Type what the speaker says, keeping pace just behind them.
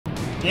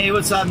Hey,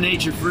 what's up,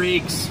 nature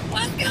freaks?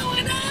 What's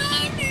going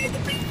on, nature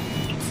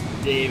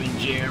freaks? Dave and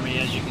Jeremy.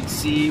 As you can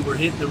see, we're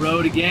hitting the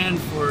road again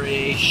for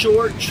a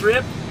short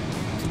trip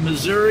to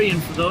Missouri.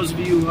 And for those of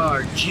you who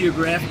are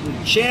geographically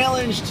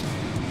challenged,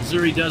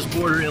 Missouri does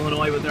border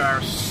Illinois, but there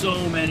are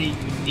so many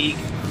unique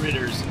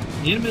critters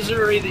in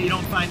Missouri that you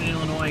don't find in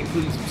Illinois,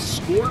 including some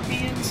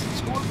scorpions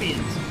in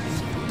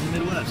the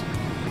Midwest.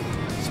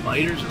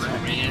 Spiders,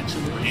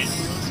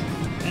 tarantulas,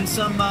 and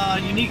some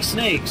unique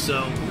snakes.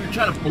 So we're going to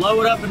try to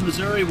blow it up in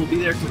Missouri. We'll be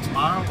there till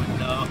tomorrow, and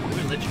we're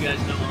going to let you guys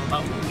know all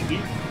about what we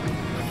get.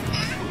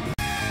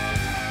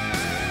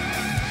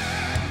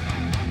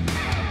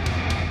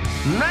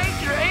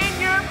 Nature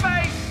in your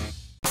face!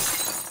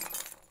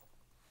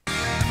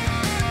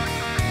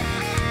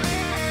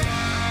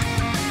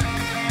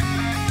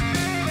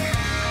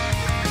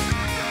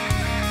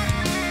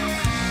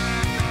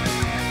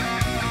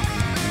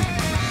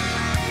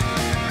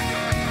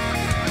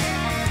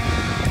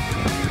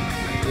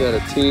 Got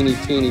a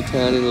teeny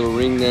tiny little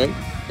ringneck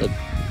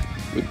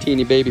with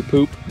teeny baby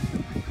poop.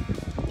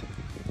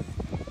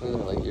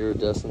 Like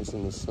iridescence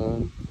in the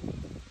sun.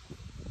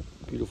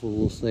 Beautiful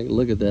little snake.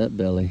 Look at that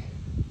belly.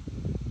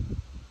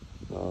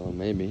 Oh,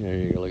 maybe. There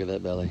you go. Look at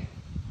that belly.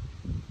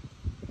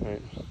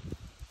 Alright.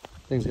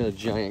 Thing's got a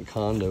giant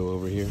condo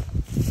over here.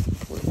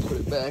 We're gonna put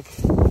it back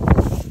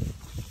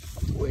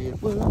the way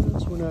it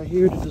was. We're not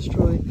here to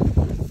destroy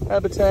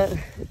habitat.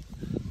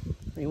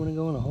 You wanna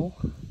go in a hole?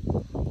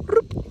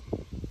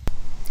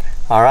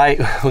 All right,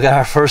 we got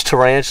our first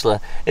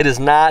tarantula. It is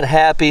not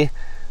happy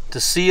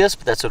to see us,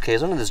 but that's okay.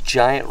 It's under this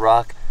giant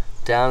rock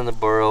down in the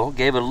burrow.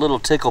 Gave it a little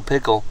tickle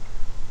pickle,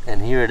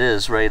 and here it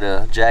is, ready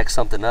to jack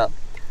something up.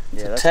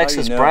 Yeah, it's a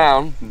Texas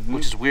brown,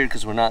 which is weird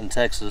because we're not in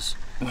Texas.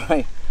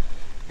 Right.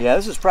 Yeah,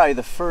 this is probably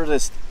the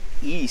furthest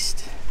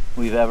east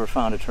we've ever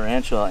found a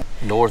tarantula.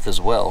 North as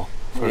well.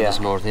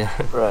 Furthest north, yeah.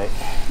 Right,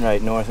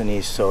 north and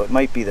east. So it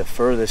might be the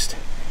furthest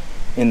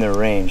in their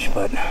range,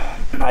 but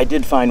I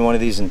did find one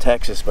of these in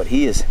Texas, but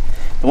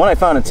the one I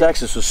found in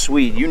Texas was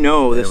sweet. You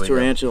know this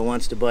tarantula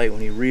wants to bite when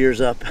he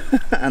rears up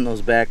on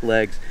those back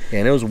legs. Yeah,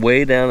 and it was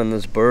way down in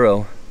this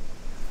burrow.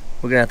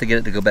 We're gonna have to get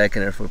it to go back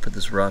in there if we put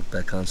this rock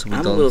back on. So we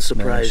I'm a little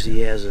surprised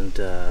he hasn't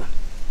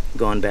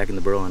gone back in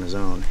the burrow on his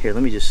own. Here,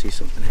 let me just see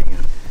something.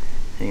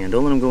 Hang on.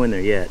 Don't let him go in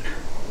there yet.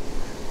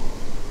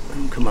 Let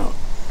him come out.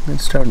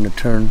 It's starting to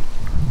turn.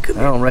 I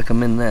don't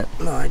recommend that.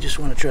 No, I just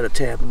want to try to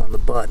tap him on the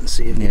butt and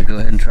see if Yeah, go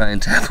ahead and try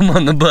and tap him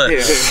on the butt.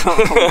 It's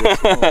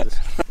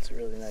a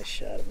really nice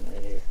shot of him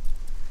right here.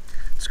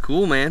 It's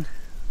cool, man.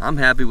 I'm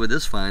happy with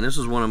this find. This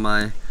was one of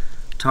my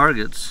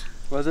targets.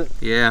 Was it?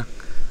 Yeah.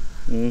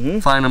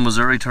 Find a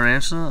Missouri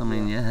tarantula? I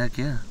mean, yeah, heck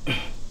yeah.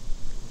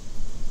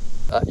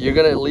 You're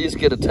gonna at least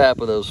get a tap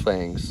of those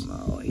fangs.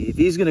 No, if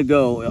he's gonna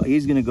go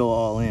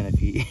all in.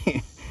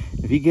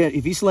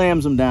 If he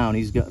slams them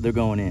down, they're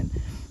going in.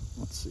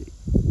 Let's see.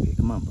 Okay,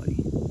 come on, buddy.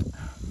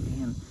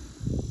 Man,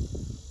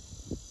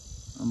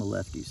 I'm a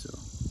lefty, so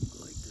I'll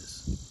go like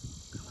this.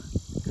 Come on.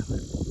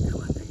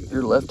 There you go.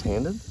 You're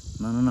left-handed?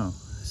 No.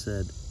 I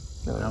said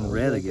I'd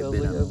rather get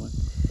bit on the one.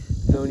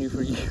 I've known you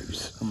for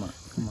years. Come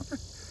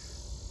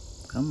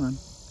on.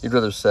 You'd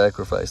rather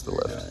sacrifice the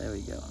left.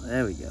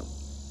 There we go.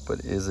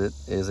 But is it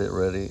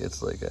ready?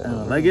 It's like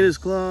if I get his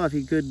claw, if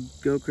he could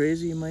go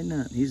crazy, he might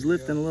not. He's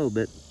lifting a little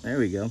bit. There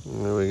we go.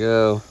 There we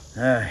go.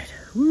 All right.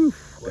 Woo.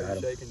 Got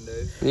him. Shaking,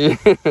 Dave. Yeah.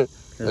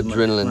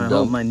 Adrenaline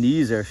dump. My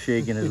knees are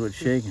shaking is what's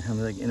shaking.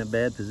 I'm like in a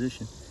bad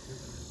position.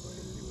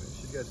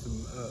 She's got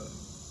some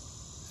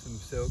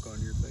silk on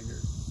your finger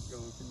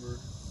going from her.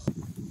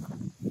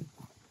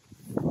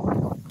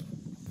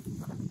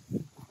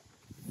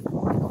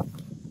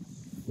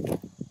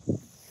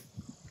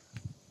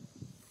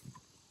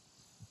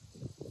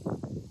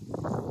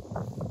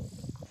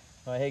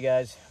 Hey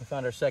guys, we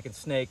found our second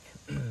snake.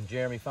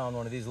 Jeremy found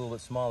one of these a little bit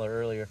smaller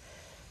earlier.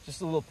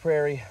 Just a little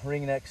prairie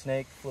ringneck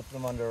snake, flipped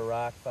them under a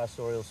rock,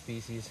 fossorial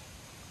species.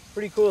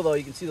 Pretty cool though,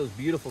 you can see those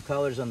beautiful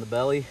colors on the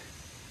belly.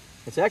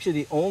 It's actually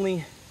the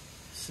only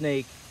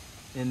snake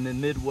in the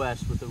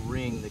Midwest with a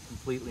ring that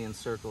completely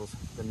encircles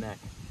the neck.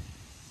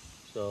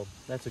 So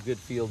that's a good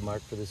field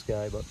mark for this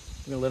guy, but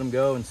I'm gonna let him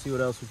go and see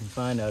what else we can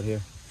find out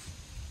here.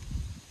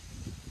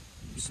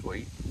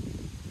 Sweet.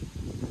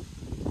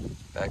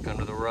 Back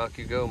under the rock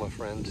you go, my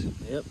friend.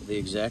 Yep, the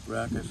exact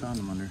rock I found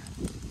him under.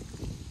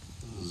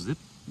 Zip.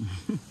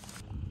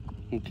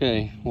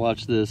 Okay,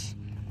 watch this.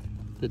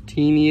 The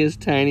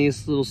teeniest,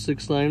 tiniest little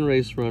 6-line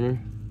race runner.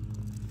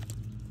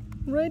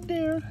 Right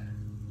there.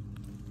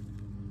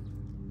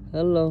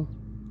 Hello.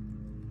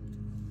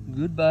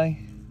 Goodbye.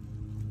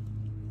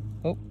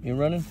 Oh, you're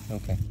running?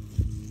 Okay.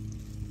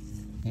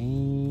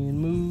 And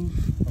move.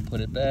 I'll put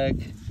it back.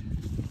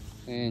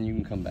 And you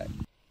can come back.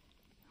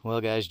 Well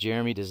guys,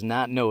 Jeremy does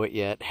not know it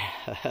yet.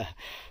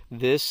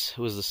 This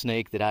was the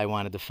snake that I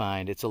wanted to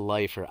find. It's a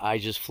lifer. I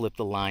just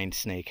flipped a lined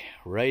snake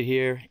right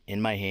here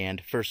in my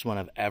hand. First one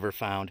I've ever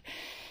found.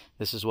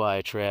 This is why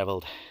I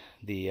traveled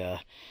the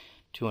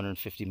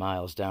 250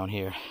 miles down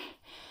here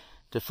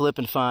to flip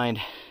and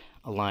find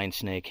a lined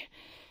snake.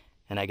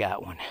 And I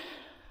got one.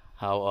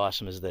 How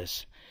awesome is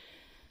this?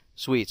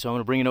 Sweet. So I'm going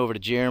to bring it over to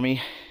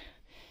Jeremy.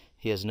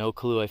 He has no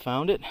clue I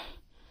found it.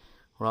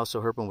 We're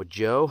also herping with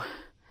Joe.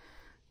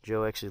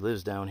 Joe actually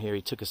lives down here.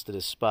 He took us to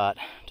this spot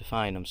to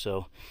find him,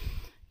 so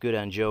good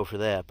on Joe for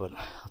that. But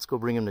let's go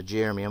bring him to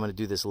Jeremy. I'm going to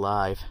do this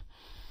live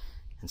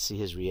and see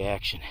his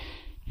reaction.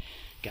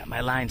 Got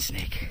my line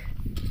snake.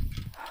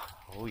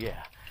 Oh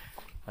yeah.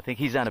 I think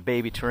he's on a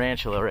baby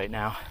tarantula right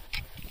now.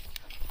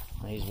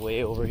 He's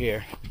way over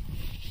here.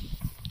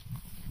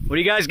 What do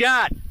you guys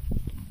got?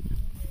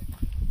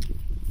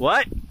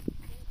 What?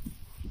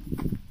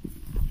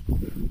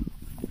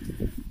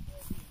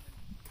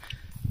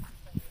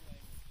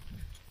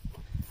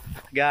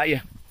 Got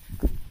you.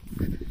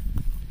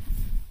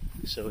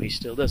 So he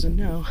still doesn't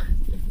know.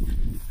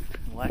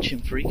 Watch him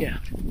freak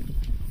out.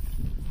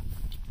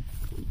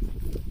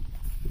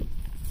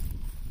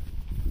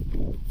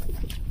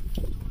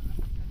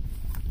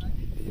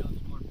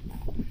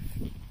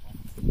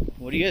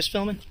 What are you guys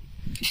filming?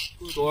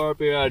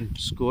 Scorpion.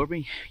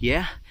 Scorpion?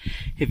 Yeah?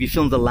 Have you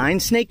filmed the line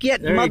snake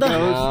yet, There mother? he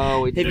goes.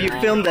 No, Have you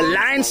filmed the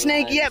line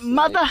snake yet,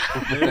 mother?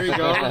 There you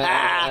go.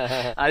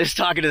 I was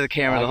talking to the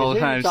camera the whole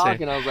time.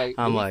 Talking, I was like,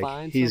 I'm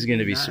like, he's going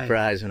to be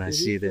surprised when I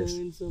see this.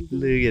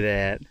 Look at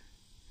that.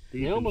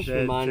 They almost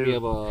remind me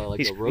of a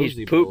rosy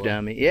He's pooped boa.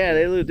 on me. Yeah,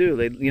 they do.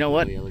 You know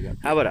what? Oh, yeah,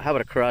 how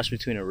about a cross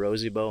between a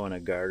rosy boa and a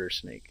garter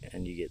snake,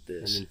 and you get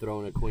this. And then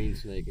throwing a queen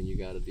snake, and you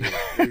got a deal.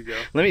 There you go.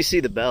 Let me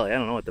see the belly. I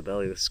don't know what the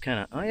belly is.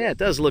 Kind of. Oh yeah, it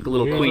does look a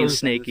little queen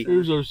snaky.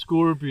 Here's our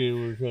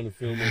scorpion. We're trying to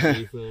film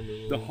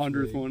The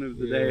 100th one of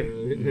the day.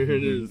 Here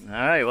it is. All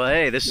right. Well,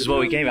 hey, this is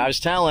what we came. I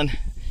was telling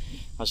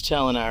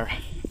our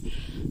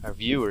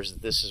viewers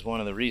that this is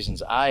one of the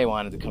reasons I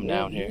wanted to come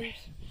down here.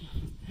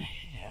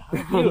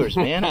 Our viewers,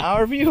 man.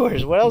 Our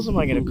viewers. What else am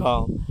I going to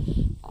call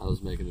them? I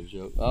was making a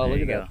joke. Oh, There look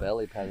you at go. that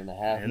belly pad and a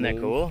half. Isn't that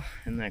cool?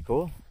 Isn't that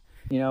cool?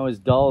 You know, as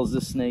dull as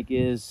this snake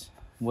is,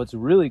 what's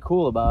really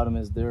cool about them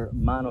is they're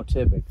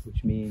monotypic,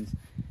 which means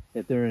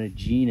that they're in a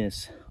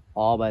genus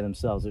all by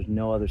themselves. There's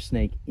no other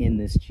snake in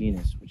this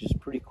genus, which is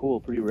pretty cool,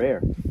 pretty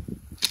rare.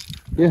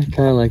 Yeah,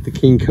 kind of like the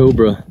king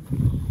cobra.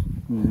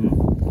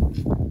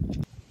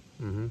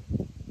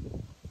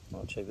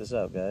 Well, check this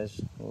out,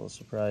 guys. A little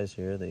surprise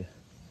here. The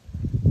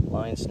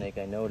line snake,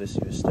 I noticed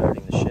he was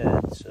starting to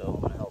shed, so I'm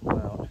going to help him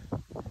out.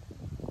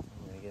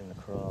 I'm going to get him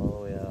to crawl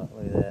all the way out.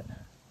 Look at that.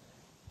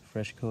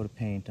 Fresh coat of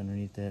paint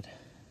underneath that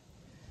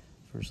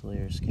first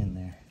layer of skin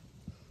there.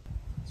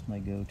 That's my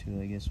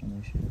go-to, I guess,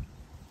 when they shed.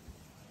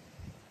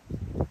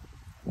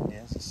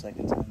 Yeah, it's the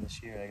second time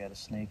this year I got a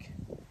snake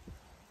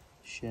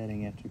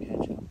shedding after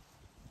catching him.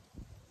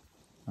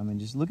 I mean,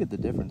 just look at the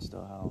difference, though,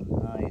 how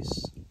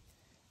nice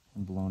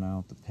and blown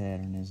out the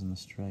pattern is in the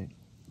stripe.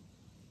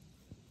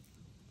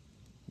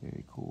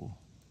 Very cool.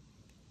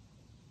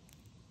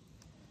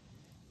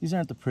 These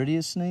aren't the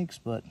prettiest snakes,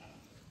 but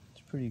it's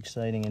pretty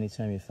exciting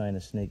anytime you find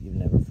a snake you've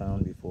never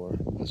found before.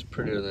 It's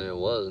prettier than it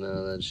was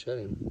now that it's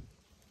shedding.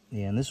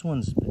 Yeah, and this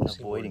one's been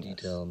avoiding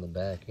detail us. on the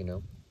back, you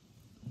know.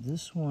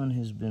 This one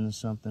has been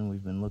something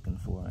we've been looking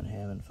for and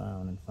haven't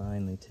found, and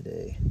finally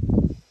today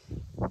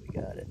we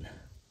got it.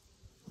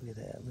 Look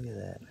at that, look at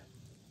that.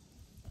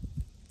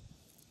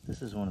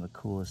 This is one of the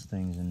coolest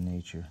things in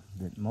nature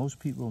that most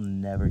people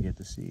never get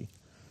to see.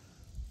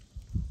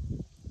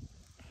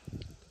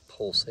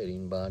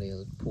 Pulsating body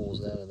as it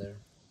pulls out of there.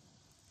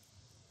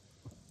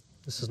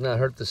 This does not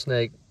hurt the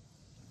snake.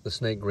 The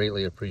snake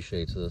greatly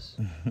appreciates this.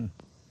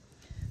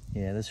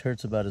 Yeah, this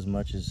hurts about as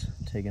much as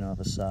taking off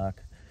a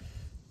sock.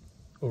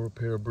 Or a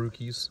pair of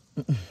brookies.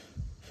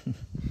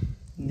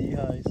 Knee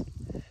highs.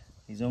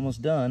 He's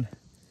almost done.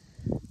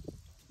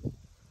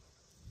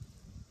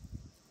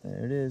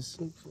 There it is.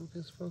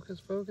 Focus,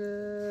 focus,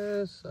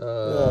 focus.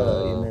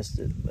 Oh, you missed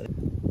it. But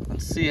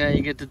let's see how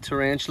you get the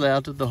tarantula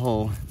out of the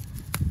hole.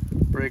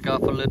 Break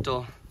off a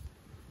little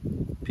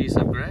piece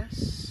of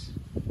grass.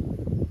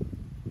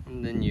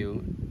 And then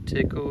you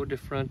tickle the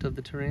front of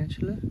the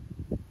tarantula.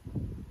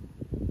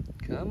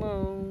 Come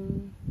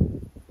on.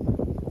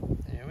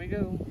 There we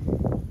go.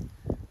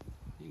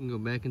 You can go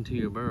back into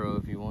your burrow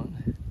if you want.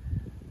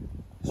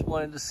 Just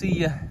wanted to see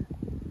you.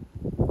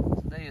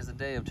 Today is the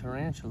day of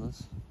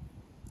tarantulas.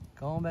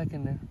 Go on back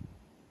in there.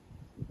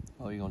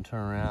 Oh, you're gonna turn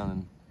around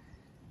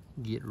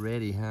and get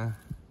ready, huh?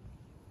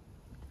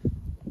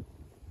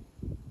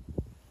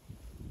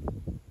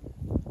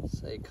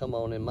 Say, come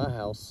on in my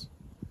house.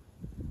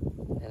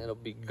 And it'll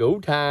be go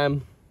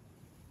time.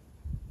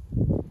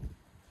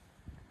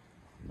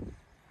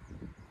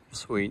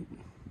 Sweet.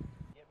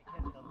 yeah,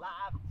 we catch a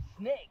live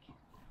snake.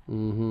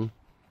 Mm-hmm.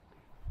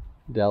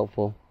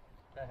 Doubtful.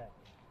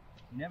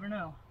 You never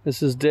know.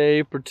 This is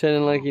Dave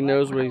pretending like he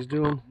knows what he's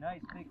doing.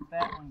 Nice big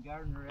fat one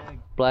guarding her egg.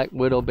 Black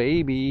widow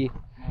baby.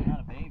 No, not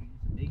a baby.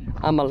 It's a biggie.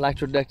 I'm a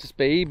Electrodectus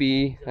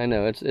baby. I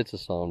know, it's a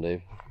song,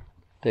 Dave.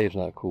 Dave's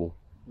not cool.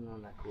 No,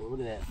 not cool.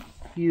 Look at that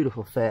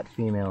beautiful fat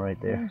female right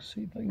there. Let's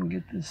see if I can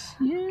get this.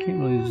 Yeah, Can't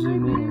really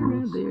zoom in on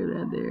right this. there,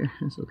 right there.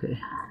 That's okay.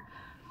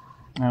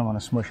 I don't want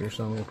to smush her,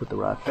 so I'm going to put the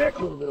rock back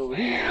a little bit over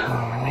here.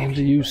 Oh,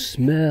 do you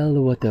smell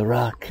what the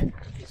rock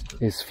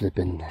is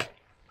flipping?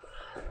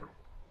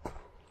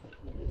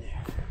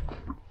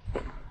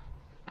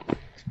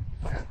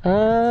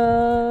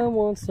 I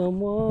want some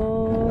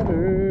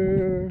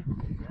water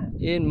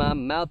in my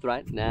mouth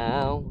right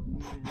now.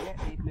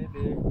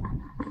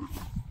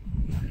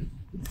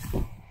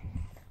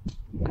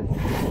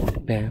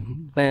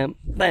 Bam, bam,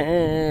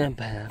 bam,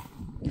 bam.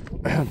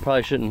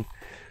 Probably shouldn't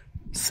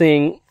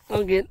sing.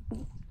 I'll get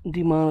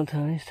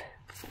demonetized.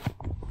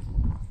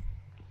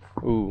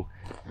 Ooh,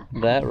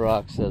 that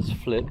rock says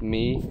flip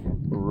me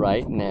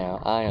right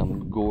now. I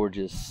am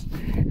gorgeous.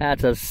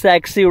 That's a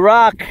sexy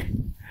rock.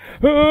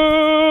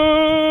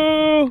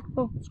 Oh,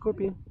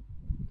 scorpion.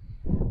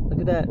 Look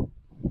at that.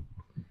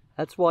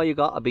 That's why you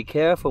gotta be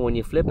careful when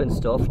you're flipping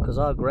stuff, because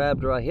I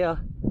grabbed right here.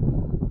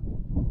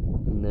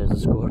 And there's a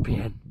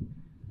scorpion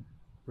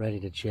ready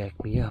to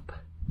jack me up.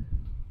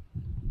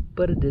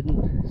 But it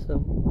didn't, so.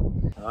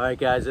 All right,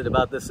 guys, at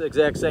about this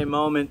exact same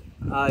moment,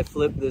 I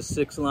flipped this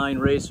 6-line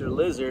racer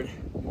lizard.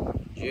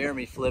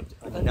 Jeremy flipped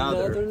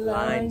another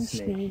line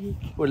snake.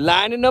 We're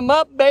lining them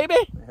up, baby.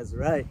 That's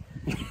right.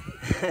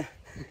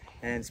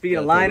 And speaking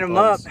of lining them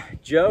up,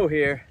 Joe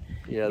here,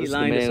 yeah, he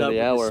lined us up with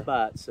the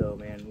spot. So,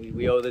 man,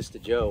 we owe this to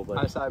Joe. But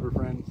Hi, cyber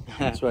friends.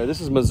 That's right.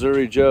 This is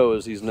Missouri Joe,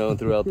 as he's known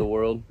throughout the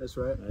world. That's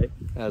right.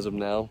 As of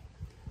now.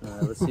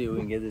 Let's see if we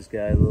can get this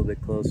guy a little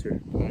bit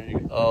closer.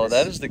 Oh,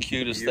 that is the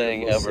cutest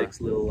thing ever. 6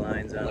 little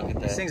lines on Look them.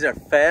 at that. These things are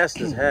fast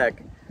as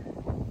heck.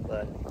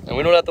 But And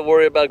we don't have to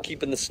worry about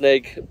keeping the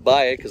snake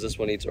by it, because this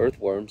one eats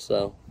earthworms,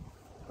 so.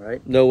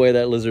 right. No way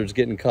that lizard's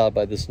getting caught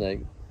by the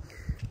snake.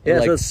 Yeah,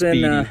 Like so it's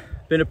Speedy.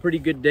 been a pretty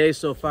good day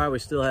so far. We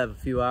still have a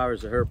few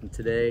hours of herping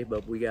today,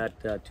 but we got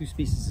 2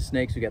 species of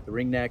snakes. We got the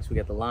ringnecks, we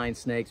got the line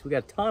snakes, we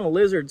got a ton of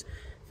lizards,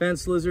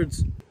 fence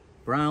lizards,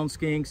 brown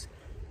skinks,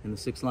 and the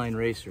 6-line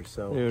racer.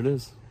 So There it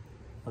is.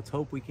 let's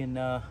hope we can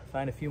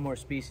find a few more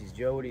species.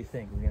 Joe, what do you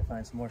think? We're gonna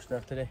find some more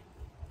stuff today?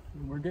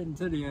 We're getting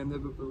to the end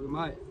of it, but we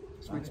might.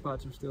 Sweet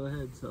spots are still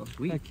ahead, so.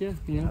 Heck yeah,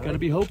 gotta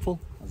be hopeful.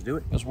 Let's do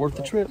it. It's worth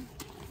the trip.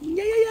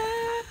 Yeah, yeah,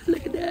 yeah.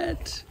 Look at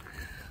that.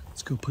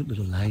 Let's go put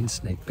little line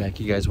snake back.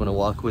 You guys want to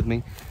walk with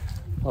me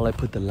while I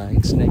put the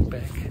line snake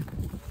back?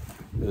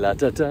 La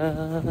da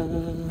da.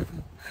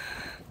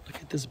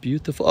 Look at this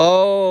beautiful.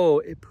 Oh,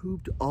 it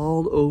pooped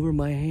all over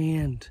my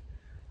hand.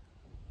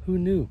 Who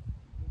knew?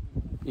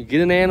 You get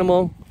an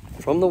animal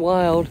from the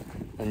wild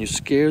and you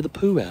scare the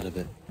poo out of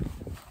it.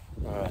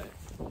 All right,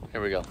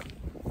 here we go.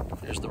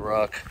 Here's the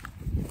rock.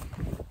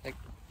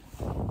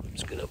 I'm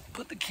just gonna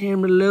put the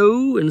camera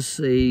low and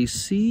say,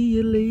 see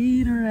you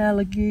later,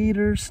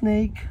 alligator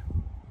snake.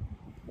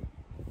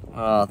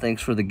 Oh,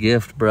 thanks for the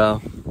gift, bro.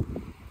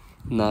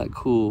 Not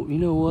cool. You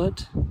know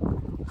what?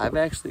 I've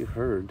actually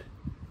heard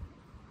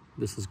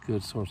this is a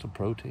good source of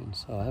protein,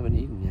 so I haven't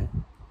eaten yet.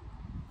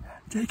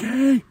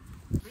 JK!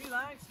 3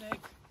 line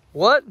snakes.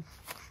 What?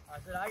 I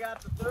said I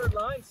got the 3rd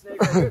line snake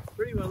right here. It's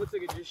pretty one. It looks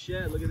like it just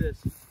shed. Look at this.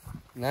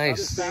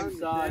 Nice. Same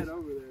size.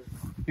 Over there.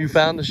 You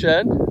found the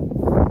shed?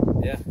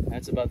 Yeah,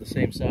 that's about the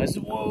same size.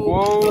 Whoa!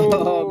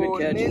 Whoa!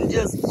 Good catch.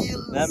 Ninja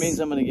skills. That means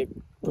I'm gonna get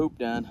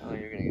pooped on. Oh,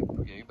 you're gonna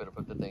get. Yeah, you better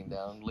put the thing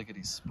down.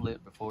 Lickety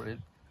split before it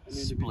I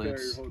mean, to be fair, you're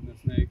splits. holding a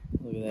snake.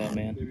 Look at that,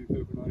 man. They be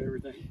pooping on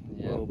everything.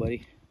 Yeah, Whoa,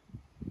 buddy.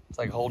 it's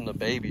like holding a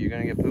baby. You're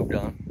gonna get pooped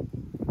on.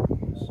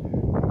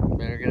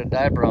 Better get a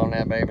diaper on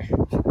that baby.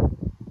 All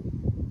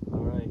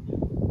right.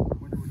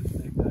 Wonder what a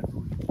snake diaper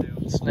would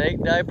entail.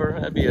 Snake diaper.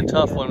 That'd be a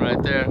tough one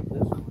right there.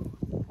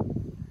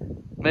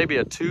 Maybe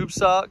a tube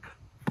sock.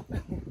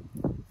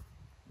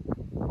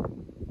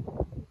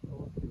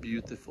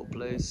 Beautiful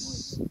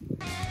place.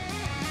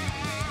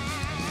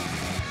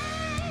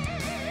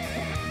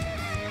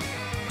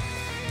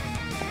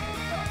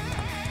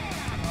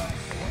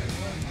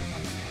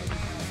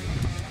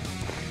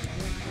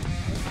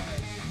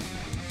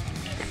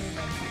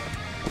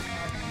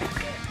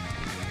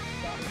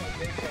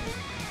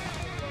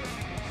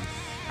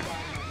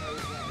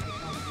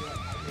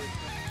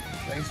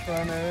 Race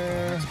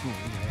runner.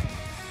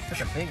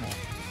 That's a big one.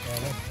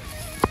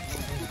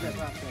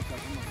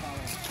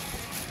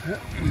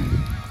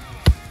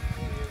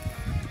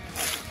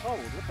 Oh,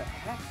 what the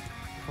heck?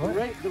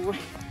 What?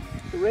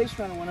 The race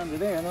runner went under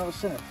there, and all of a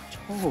sudden, a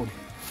toad.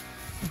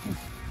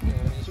 Yeah,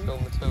 let me just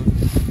film the toad.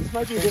 This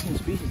might be a different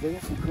species. They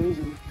got some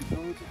crazy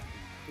toads.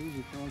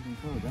 Crazy frogs and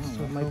toads. I don't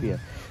know. It might be a.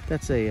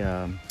 That's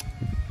a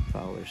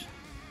Fowler's.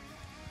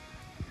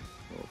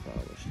 Little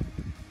Fowler's.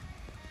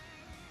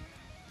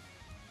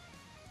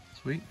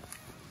 Sweet.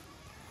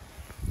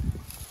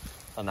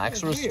 An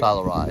Axorus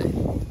Fowleri.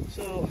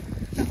 So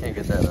Can't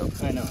get that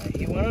up. I know.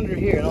 He went under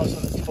here, and all of a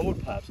sudden, a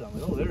toad pops out. I'm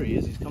like, oh, there he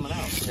is. He's coming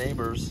out.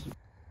 Neighbors.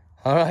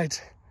 All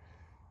right.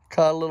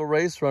 Caught a little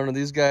race runner.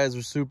 These guys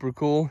are super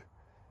cool.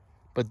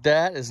 But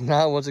that is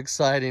not what's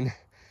exciting.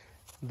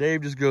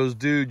 Dave just goes,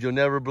 dude, you'll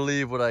never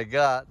believe what I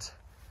got.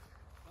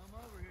 Come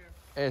over here.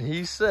 And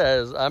he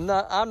says, I'm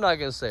not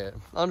gonna say it.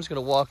 I'm just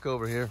gonna walk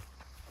over here.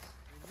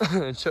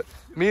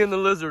 Me and the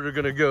lizard are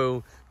gonna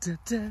go. Da,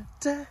 da,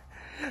 da,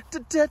 da,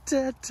 da,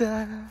 da,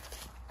 da.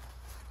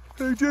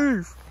 Hey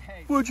Dave,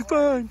 Hey, what'd you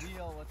find?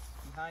 Reveal what's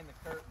behind the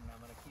curtain.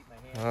 I'm gonna keep my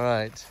hand. All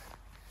right.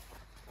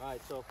 All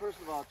right, so first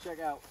of all, check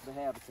out the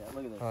habitat.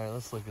 Look at this. All right,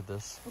 let's look at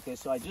this. Okay,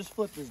 so I just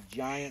flipped this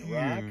giant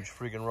rock. Huge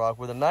freaking rock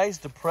with a nice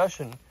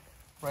depression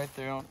right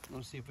there.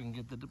 Let's see if we can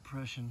get the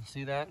depression.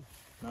 See that?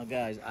 Now,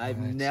 guys, I've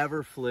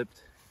never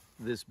flipped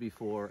this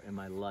before in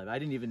my life. I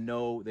didn't even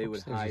know they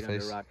would hide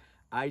under rock.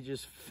 I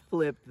just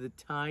flipped the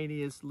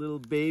tiniest little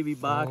baby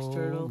box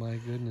turtle. Oh my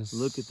goodness!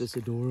 Look at this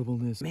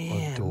adorableness,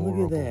 man!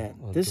 Adorable. Look at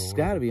that. This has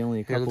got to be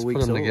only a couple weeks old.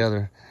 Let's put them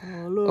together.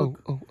 Oh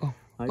look!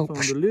 I found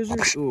a lizard.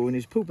 Oh, and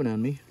he's pooping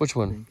on me. Which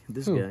one?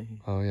 This guy.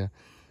 Oh yeah.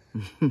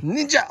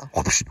 Ninja.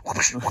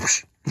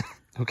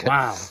 Okay.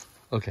 Wow.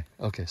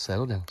 Okay.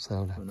 Settle down.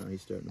 Oh no,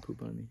 he's starting to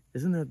poop on me.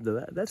 Isn't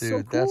that that's Dude,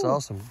 so cool? that's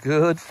awesome.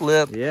 Good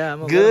flip. Yeah,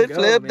 I'm a good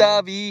flip,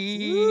 man.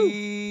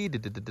 Davy. So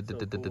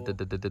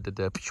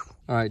cool.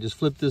 All right, just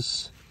flip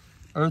this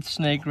earth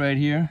snake right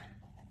here.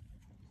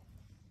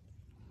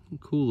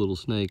 Cool little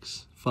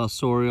snakes.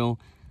 Fossorial,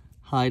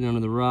 hiding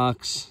under the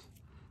rocks,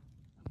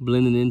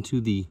 blending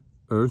into the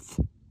earth,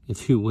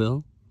 if you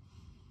will.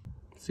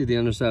 See the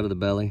underside of the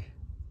belly.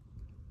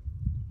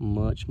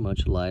 Much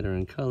lighter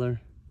in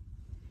color.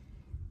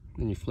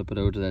 Then you flip it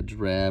over to that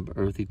drab,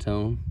 earthy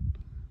tone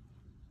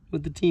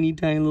with the teeny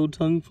tiny little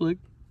tongue flick.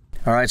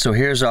 All right, so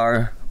here's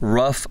our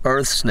rough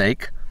earth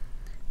snake,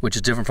 which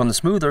is different from the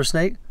smooth earth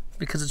snake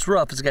because it's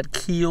rough. It's got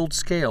keeled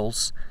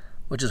scales,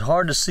 which is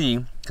hard to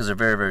see because they're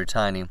very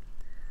tiny.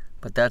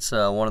 But that's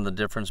one of the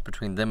difference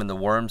between them and the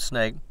worm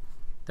snake.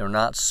 They're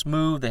not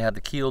smooth. They have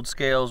the keeled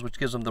scales, which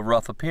gives them the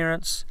rough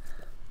appearance.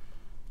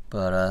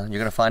 But you're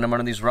gonna find them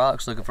under these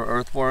rocks looking for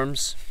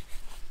earthworms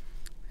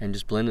and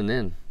just blending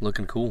in,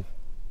 looking cool.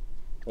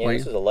 Yeah,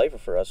 this is a lifer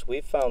for us.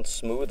 We've found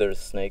smooth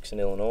earth snakes in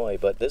Illinois,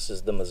 but this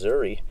is the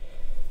Missouri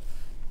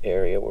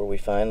area where we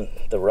find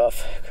the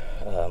rough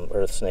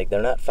earth snake.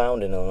 They're not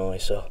found in Illinois,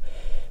 so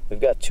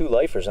we've got two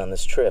lifers on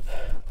this trip.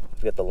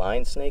 We've got the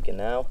line snake and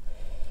now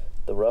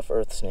the rough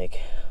earth snake.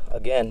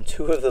 Again,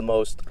 two of the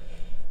most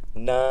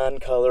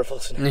non-colorful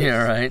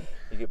snakes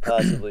you could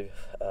possibly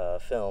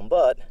film,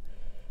 but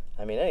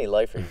I mean, any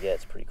lifer you get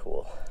is pretty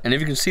cool. And if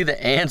you can see the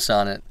ants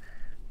on it,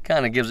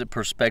 kind of gives it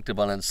perspective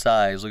on its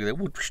size. Look at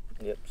that.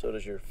 Yep, so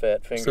does your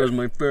fat finger. So does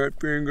my fat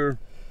finger.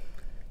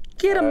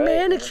 Get a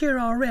manicure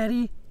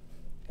already.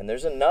 And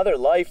there's another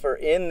lifer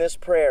in this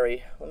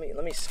prairie. Let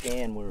me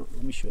scan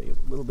let me show you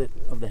a little bit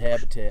of the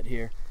habitat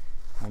here.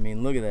 I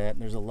mean, look at that.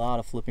 There's a lot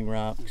of flipping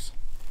rocks.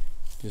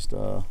 Just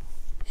a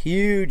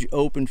huge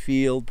open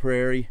field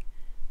prairie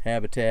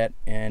habitat,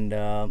 and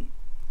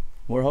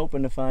we're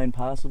hoping to find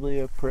possibly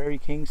a prairie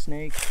king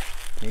snake,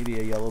 maybe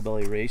a yellow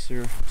belly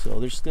racer. So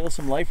there's still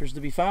some lifers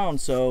to be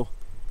found, so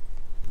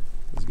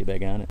let's get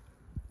back on it.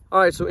 All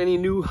right, so any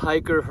new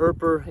hiker,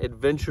 herper,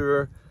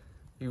 adventurer,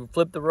 you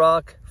flip the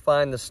rock,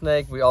 find the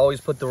snake. We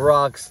always put the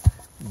rocks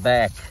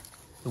back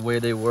the way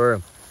they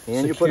were.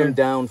 And you put them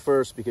down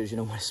first because you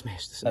don't want to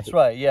smash the snake. That's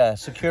right, yeah.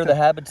 Secure the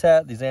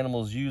habitat. These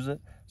animals use it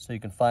so you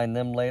can find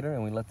them later,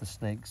 and we let the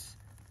snakes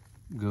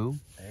go.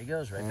 There he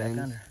goes, right back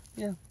under.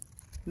 Yeah.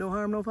 No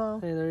harm, no foul.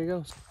 Hey, there he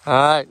goes. All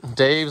right,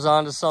 Dave's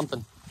on to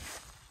something.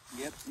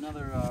 Yep,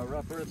 another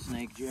rough earth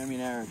snake. Jeremy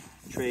and I are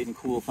trading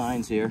cool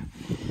finds here.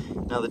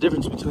 Now the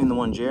difference between the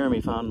one Jeremy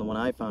found and the one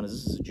I found is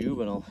this is a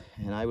juvenile,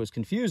 and I was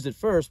confused at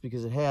first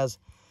because it has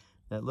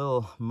that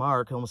little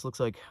mark, almost looks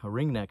like a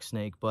ringneck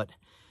snake, but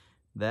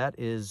that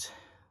is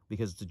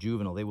because it's a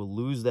juvenile. They will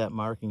lose that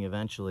marking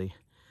eventually,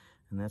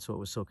 and that's what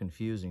was so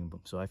confusing.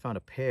 So I found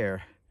a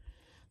pair,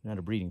 not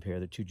a breeding pair,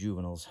 they're two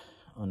juveniles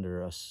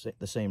under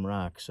the same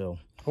rock. So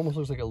almost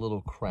looks like a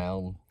little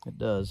crown. It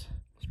does.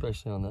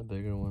 Especially on that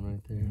bigger one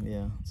right there.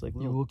 Yeah, it's like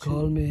you will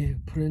call me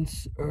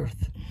Prince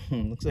Earth.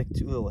 Looks like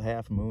two little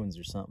half moons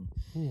or something.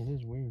 Yeah, it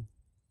is weird.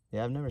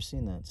 Yeah, I've never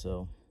seen that,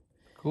 so.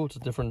 Cool, it's a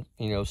different,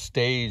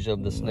 stage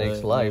of the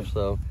snake's life,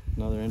 so.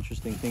 Another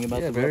interesting thing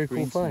about the very rough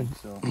green cool find.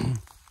 Snake,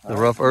 so. The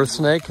rough earth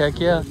snake, heck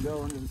yeah.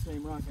 Go under the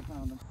same rock I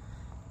found them.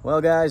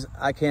 Well, guys,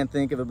 I can't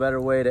think of a better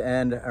way to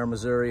end our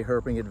Missouri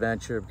herping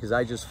adventure because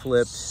I just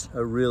flipped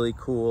a really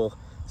cool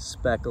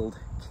speckled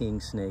king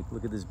snake.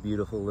 Look at this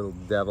beautiful little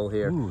devil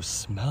here. Ooh,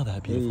 smell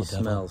that beautiful devil.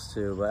 He smells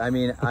too, but I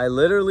mean, I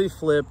literally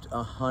flipped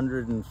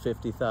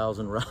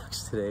 150,000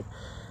 rocks today,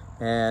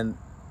 and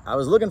I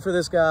was looking for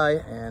this guy,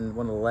 and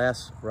one of the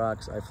last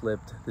rocks I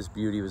flipped, this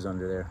beauty was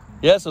under there.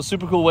 Yeah, so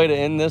super cool way to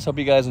end this. Hope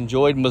you guys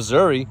enjoyed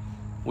Missouri.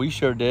 We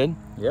sure did.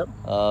 Yep.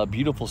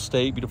 Beautiful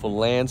state, beautiful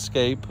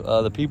landscape.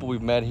 The people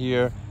we've met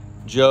here,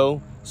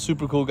 Joe,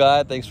 super cool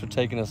guy. Thanks for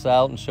taking us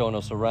out and showing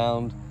us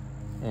around.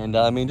 And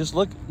I mean, just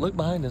look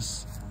behind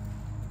us.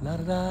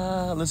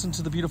 La-da-da. Listen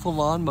to the beautiful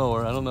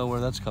lawnmower. I don't know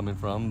where that's coming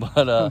from,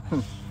 but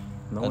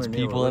that's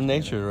people in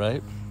nature,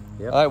 right?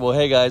 Yep. All right, well,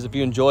 hey guys, if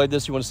you enjoyed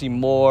this, you want to see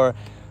more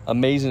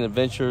amazing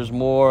adventures,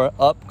 more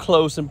up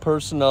close and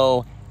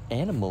personal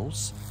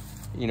animals,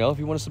 if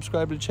you want to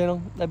subscribe to the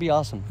channel, that'd be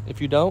awesome.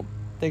 If you don't,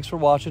 thanks for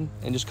watching,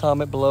 and just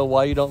comment below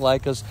why you don't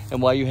like us and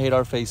why you hate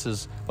our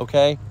faces,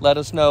 okay? Let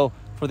us know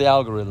for the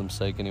algorithm's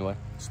sake anyway.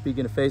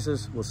 Speaking of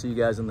faces, we'll see you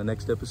guys in the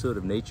next episode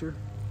of Nature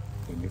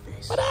in Your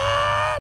Face.